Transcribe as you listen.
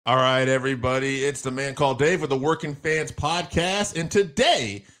All right, everybody. It's the man called Dave with the Working Fans Podcast. And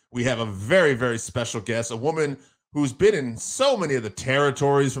today we have a very, very special guest, a woman who's been in so many of the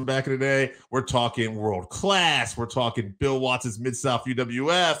territories from back in the day. We're talking world class. We're talking Bill Watts' Mid-South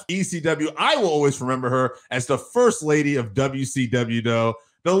UWF, ECW. I will always remember her as the first lady of WCW, though,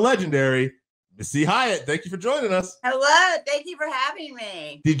 the legendary Missy Hyatt. Thank you for joining us. Hello, thank you for having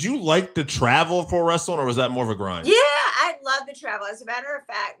me. Did you like to travel for wrestling, or was that more of a grind? Yeah, I love to travel. As a matter of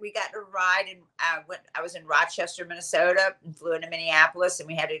fact, we got to ride, and I was in Rochester, Minnesota, and flew into Minneapolis, and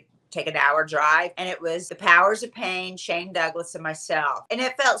we had to take an hour drive. And it was the Powers of Pain, Shane Douglas, and myself. And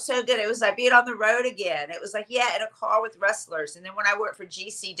it felt so good. It was like being on the road again. It was like, yeah, in a car with wrestlers. And then when I worked for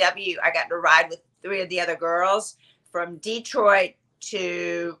GCW, I got to ride with three of the other girls from Detroit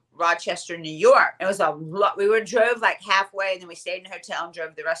to Rochester, New York. It was a lot. We drove like halfway, and then we stayed in a hotel and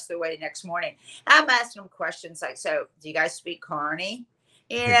drove the rest of the way the next morning. I'm asking them questions like, so do you guys speak Carney?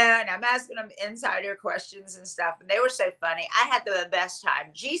 And I'm asking them insider questions and stuff. And they were so funny. I had the best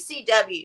time. GCW